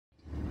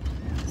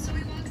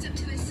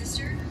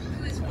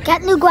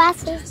Got new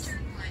glasses.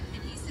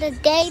 The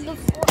day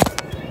before.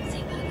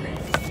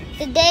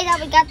 The day that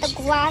we got the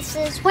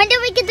glasses. When did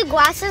we get the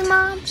glasses,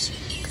 Mom?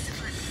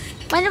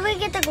 When did we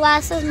get the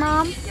glasses,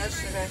 Mom?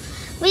 Yesterday.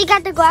 We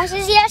got the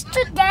glasses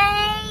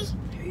yesterday.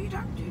 Who are you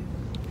talking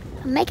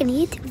to? I'm making a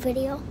YouTube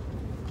video.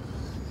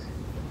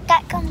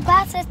 Got some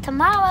glasses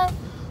tomorrow.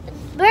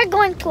 We're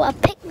going to a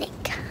picnic.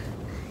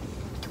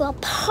 To a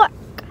park.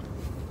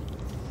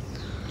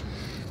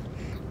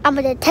 I'm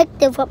a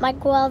detective with my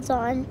gloves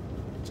on.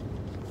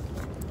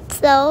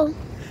 So,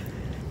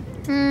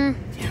 Yeah,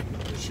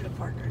 we should have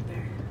parked right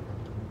there.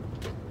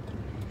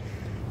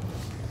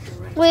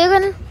 we're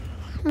gonna,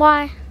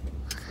 why?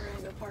 We're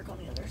gonna go park on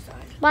the other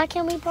side. Why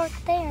can't we park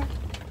there?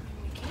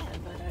 We can,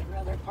 but I'd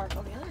rather park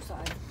on the other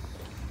side.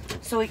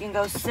 So we can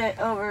go sit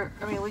over,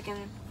 we can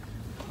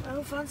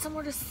find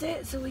somewhere to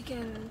sit so we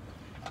can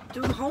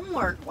do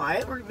homework,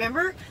 Wyatt.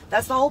 Remember?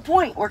 That's the whole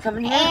point. We're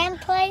coming here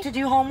And play? to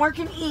do homework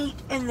and eat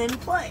and then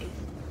play.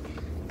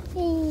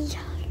 Yeah.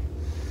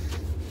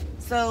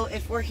 So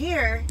if we're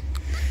here,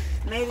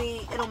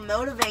 maybe it'll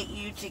motivate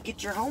you to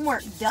get your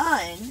homework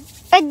done.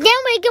 And then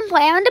we can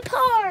play on the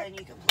park. And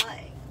you can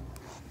play.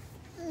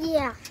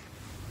 Yeah.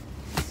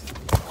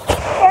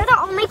 They're the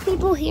only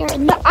people here.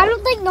 No, I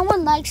don't think no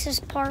one likes this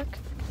park.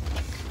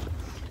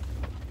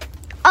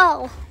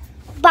 Oh,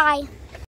 bye.